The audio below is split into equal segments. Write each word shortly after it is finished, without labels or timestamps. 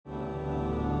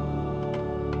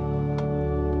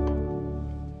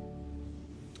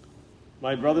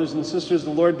My brothers and sisters,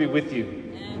 the Lord be with you.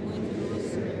 And with your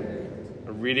spirit.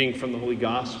 A reading from the Holy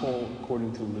Gospel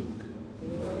according to Luke.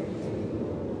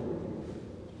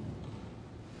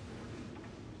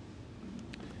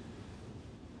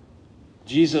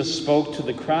 Jesus spoke to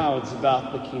the crowds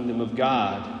about the kingdom of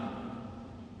God,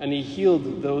 and he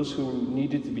healed those who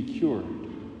needed to be cured.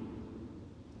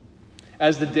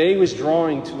 As the day was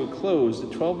drawing to a close,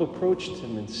 the 12 approached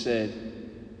him and said,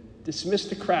 "Dismiss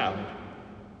the crowd,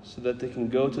 so that they can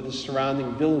go to the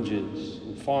surrounding villages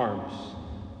and farms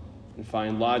and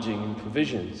find lodging and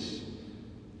provisions,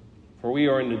 for we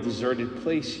are in a deserted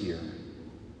place here."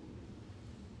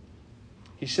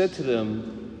 He said to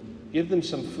them, "Give them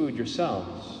some food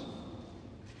yourselves."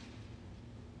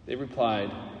 They replied,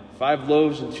 5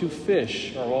 loaves and 2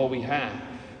 fish are all we have,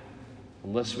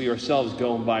 unless we ourselves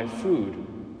go and buy food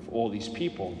for all these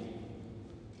people.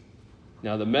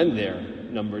 Now the men there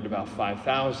numbered about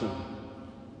 5,000.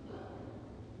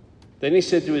 Then he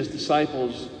said to his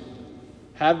disciples,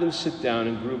 "Have them sit down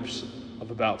in groups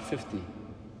of about 50.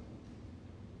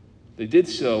 They did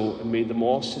so and made them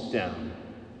all sit down.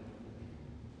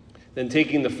 Then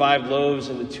taking the 5 loaves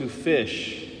and the 2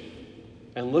 fish,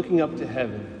 and looking up to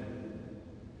heaven,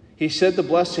 he said the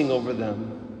blessing over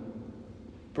them,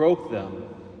 broke them,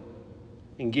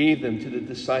 and gave them to the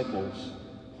disciples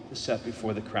to set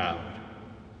before the crowd.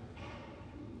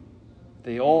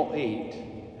 They all ate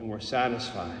and were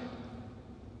satisfied.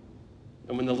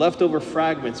 And when the leftover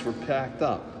fragments were packed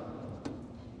up,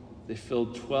 they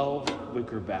filled 12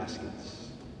 wicker baskets."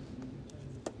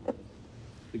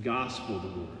 The Gospel of the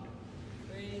Lord.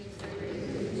 Praise the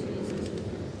Lord Jesus.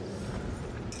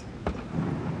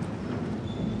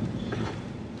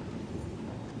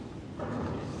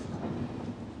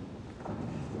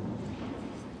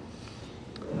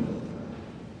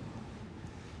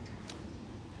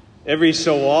 Every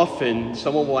so often,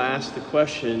 someone will ask the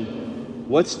question,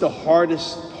 what's the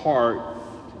hardest part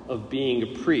of being a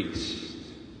priest?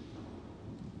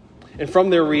 And from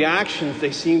their reactions,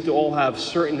 they seem to all have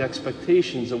certain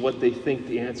expectations of what they think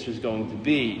the answer is going to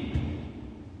be.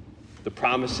 The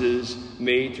promises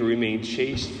made to remain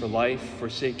chaste for life,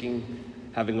 forsaking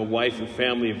having a wife and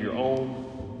family of your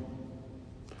own.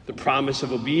 The promise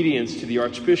of obedience to the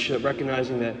Archbishop,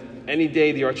 recognizing that any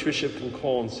day the Archbishop can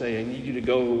call and say, "I need you to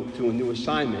go to a new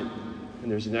assignment,"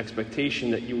 and there's an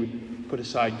expectation that you would put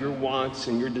aside your wants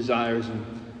and your desires and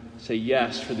say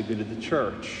yes for the good of the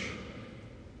church.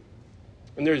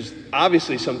 And there's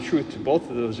obviously some truth to both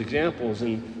of those examples,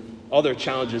 and other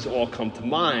challenges all come to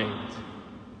mind.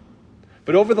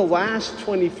 But over the last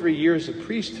 23 years of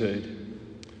priesthood,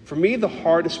 for me the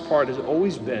hardest part has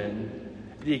always been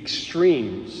the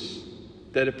extremes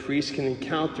that a priest can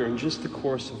encounter in just the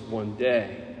course of one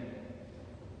day.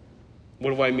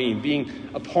 What do I mean? Being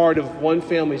a part of one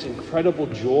family's incredible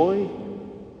joy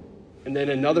and then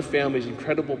another family's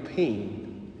incredible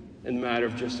pain in the matter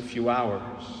of just a few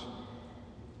hours.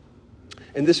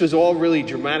 And this was all really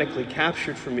dramatically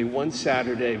captured for me one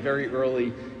Saturday very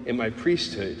early in my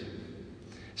priesthood.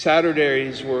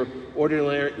 Saturdays were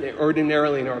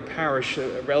ordinarily in our parish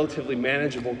relatively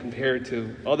manageable compared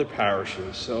to other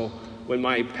parishes. So when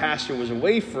my pastor was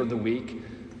away for the week,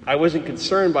 I wasn't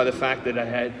concerned by the fact that I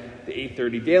had the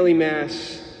 8:30 daily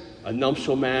mass, a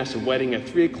nuptial mass, a wedding at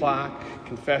 3 o'clock,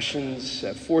 confessions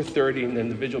at 4:30, and then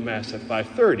the vigil mass at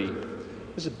 5:30.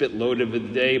 It was a bit loaded of a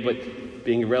day, but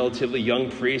being a relatively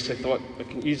young priest, I thought I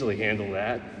can easily handle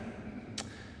that.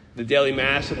 The daily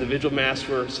mass and the vigil mass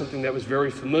were something that was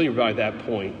very familiar by that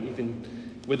point, even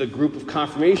with a group of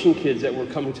confirmation kids that were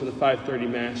coming to the 5:30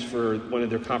 mass for one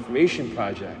of their confirmation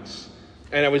projects.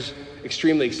 And I was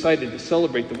extremely excited to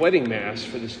celebrate the wedding mass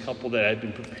for this couple that I'd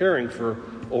been preparing for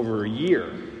over a year.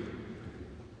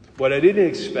 What I didn't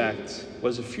expect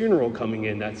was a funeral coming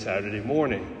in that Saturday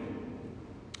morning.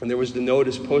 And there was the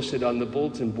notice posted on the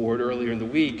bulletin board earlier in the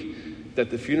week that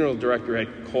the funeral director had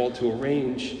called to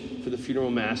arrange for the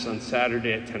funeral mass on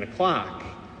Saturday at 10 o'clock.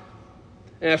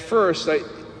 And at first,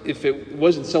 if it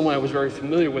wasn't someone I was very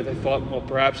familiar with, I thought, well,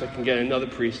 perhaps I can get another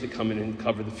priest to come in and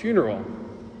cover the funeral.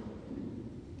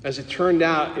 As it turned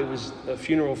out, it was a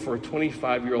funeral for a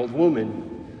 25-year-old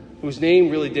woman whose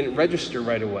name really didn't register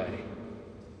right away.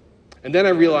 And then I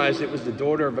realized it was the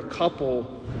daughter of a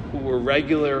couple who were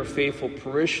regular, faithful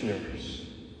parishioners.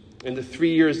 In the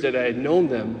 3 years that I had known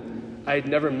them, I had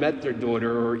never met their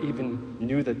daughter or even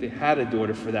knew that they had a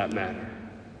daughter for that matter.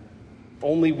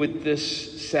 Only with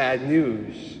this sad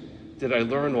news did I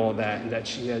learn all that, and that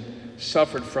she had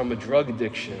suffered from a drug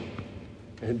addiction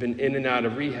and had been in and out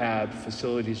of rehab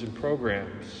facilities and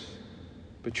programs,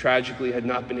 but tragically had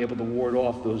not been able to ward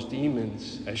off those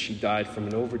demons as she died from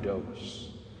an overdose.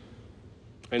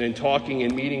 And in talking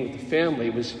and meeting with the family,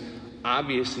 it was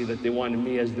obviously that they wanted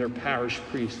me as their parish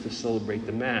priest to celebrate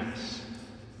the Mass.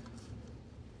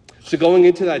 So going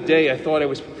into that day, I thought I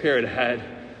was prepared. I had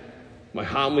my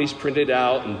homilies printed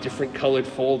out in different colored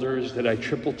folders that I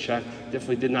triple-checked.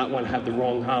 Definitely did not want to have the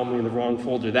wrong homily in the wrong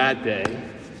folder that day.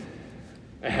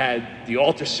 I had the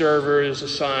altar servers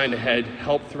assigned. I had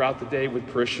help throughout the day with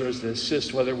parishioners to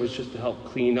assist, whether it was just to help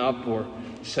clean up or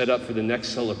set up for the next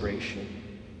celebration.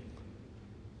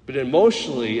 But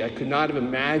emotionally, I could not have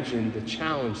imagined the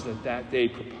challenge that day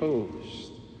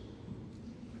proposed.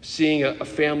 Seeing a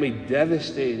family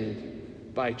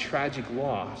devastated by tragic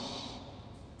loss,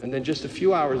 and then just a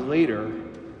few hours later,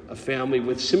 a family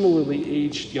with similarly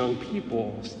aged young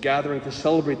people gathering to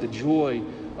celebrate the joy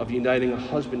of uniting a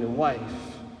husband and wife.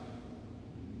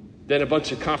 Then a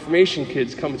bunch of confirmation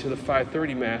kids coming to the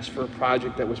 5:30 Mass for a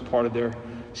project that was part of their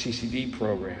CCD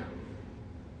program.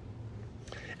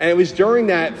 And it was during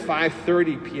that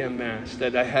 5:30 p.m. Mass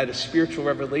that I had a spiritual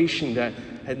revelation that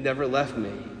had never left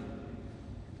me.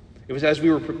 It was as we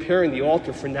were preparing the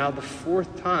altar for now the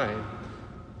fourth time,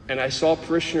 and I saw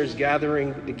parishioners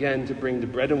gathering again to bring the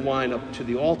bread and wine up to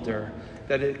the altar,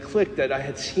 that it clicked that I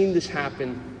had seen this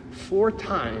happen 4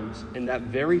 times in that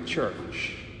very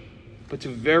church, but to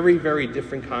very, very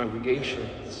different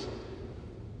congregations.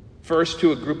 First,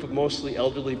 to a group of mostly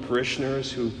elderly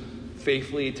parishioners who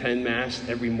faithfully attend Mass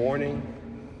every morning.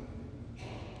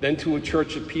 Then to a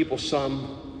church of people,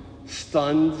 some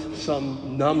stunned,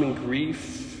 some numb in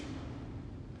grief.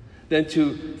 Then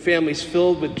to families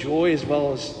filled with joy as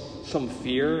well as some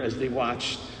fear as they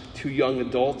watched 2 young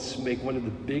adults make one of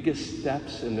the biggest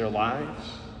steps in their lives.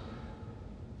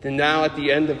 Then now at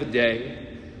the end of the day,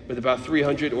 with about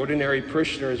 300 ordinary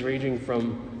parishioners ranging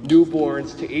from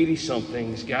newborns to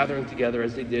 80-somethings gathering together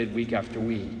as they did week after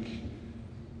week.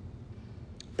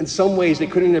 In some ways, they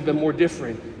couldn't have been more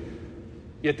different,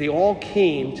 yet they all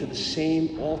came to the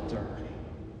same altar.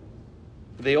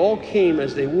 They all came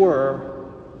as they were,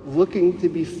 looking to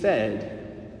be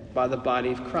fed by the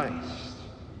body of Christ.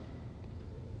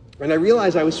 And I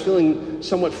realized I was feeling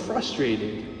somewhat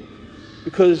frustrated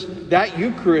because that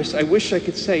Eucharist, I wish I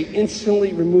could say,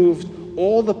 instantly removed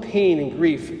all the pain and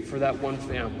grief for that one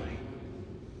family.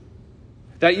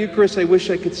 That Eucharist, I wish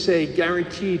I could say,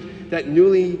 guaranteed that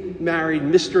newly married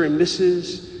Mr. and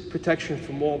Mrs. protection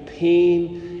from all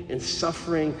pain and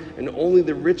suffering and only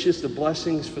the richest of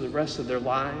blessings for the rest of their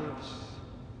lives.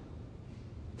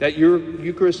 That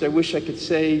Eucharist, I wish I could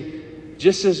say,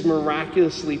 just as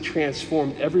miraculously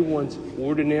transformed everyone's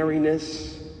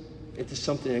ordinariness into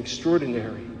something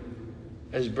extraordinary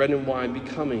as bread and wine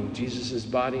becoming Jesus'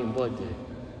 body and blood did.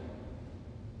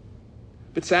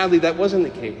 But sadly, that wasn't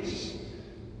the case.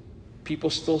 People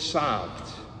still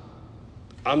sobbed.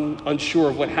 I'm unsure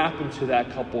of what happened to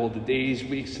that couple the days,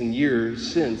 weeks, and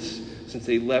years since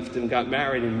they left and got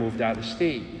married and moved out of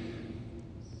state.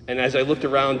 And as I looked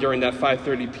around during that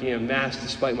 5:30 p.m. Mass,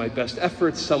 despite my best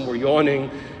efforts, some were yawning,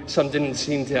 some didn't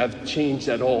seem to have changed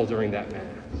at all during that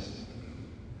Mass.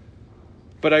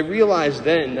 But I realized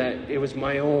then that it was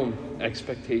my own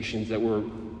expectations that were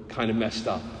kind of messed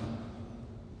up.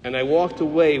 And I walked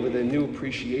away with a new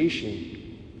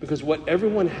appreciation, because what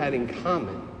everyone had in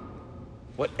common,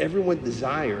 what everyone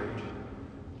desired,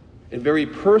 and very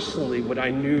personally what I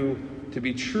knew to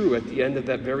be true at the end of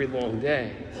that very long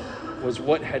day, was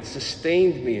what had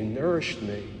sustained me and nourished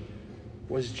me,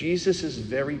 was Jesus'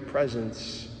 very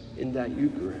presence in that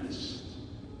Eucharist.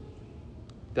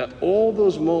 That all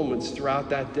those moments throughout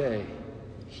that day,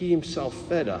 he himself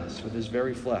fed us with his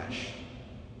very flesh.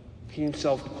 He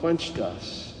himself quenched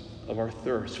us of our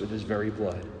thirst with his very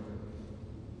blood.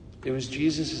 It was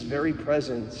Jesus' very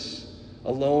presence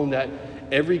alone that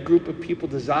every group of people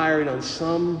desired on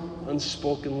some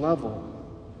unspoken level.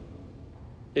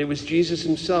 It was Jesus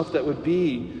himself that would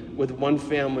be with one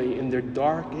family in their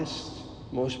darkest,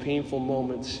 most painful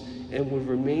moments and would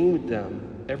remain with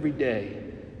them every day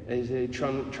as they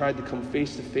tried to come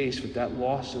face to face with that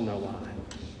loss in their lives.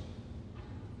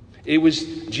 It was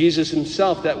Jesus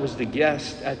himself that was the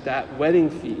guest at that wedding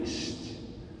feast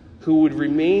who would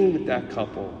remain with that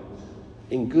couple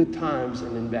in good times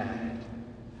and in bad,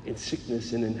 in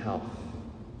sickness and in health,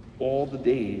 all the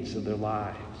days of their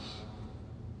lives.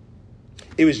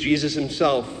 It was Jesus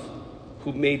himself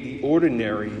who made the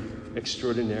ordinary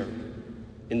extraordinary.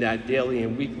 In that daily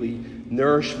and weekly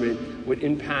nourishment would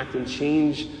impact and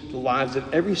change the lives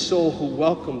of every soul who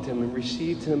welcomed him and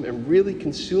received him and really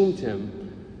consumed him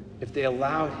if they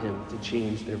allowed him to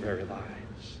change their very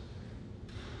lives.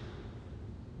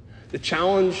 The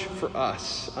challenge for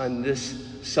us on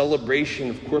this celebration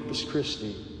of Corpus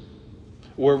Christi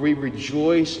where we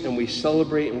rejoice and we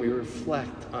celebrate and we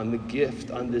reflect on the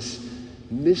gift, on this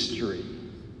mystery,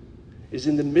 is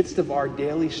in the midst of our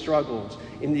daily struggles,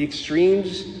 in the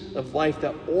extremes of life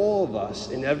that all of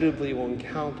us inevitably will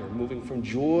encounter, moving from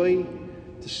joy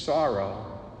to sorrow,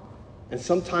 and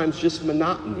sometimes just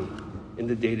monotony in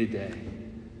the day-to-day,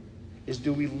 is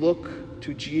do we look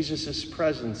to Jesus'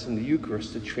 presence in the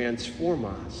Eucharist to transform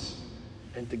us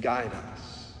and to guide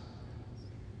us,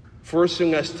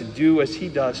 forcing us to do as he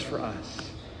does for us,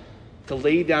 to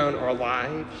lay down our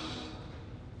lives,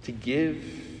 to give,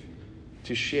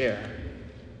 to share,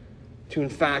 to in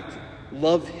fact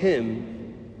love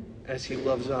him as he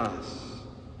loves us,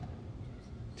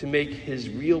 to make his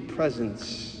real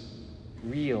presence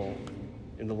real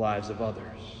in the lives of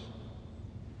others.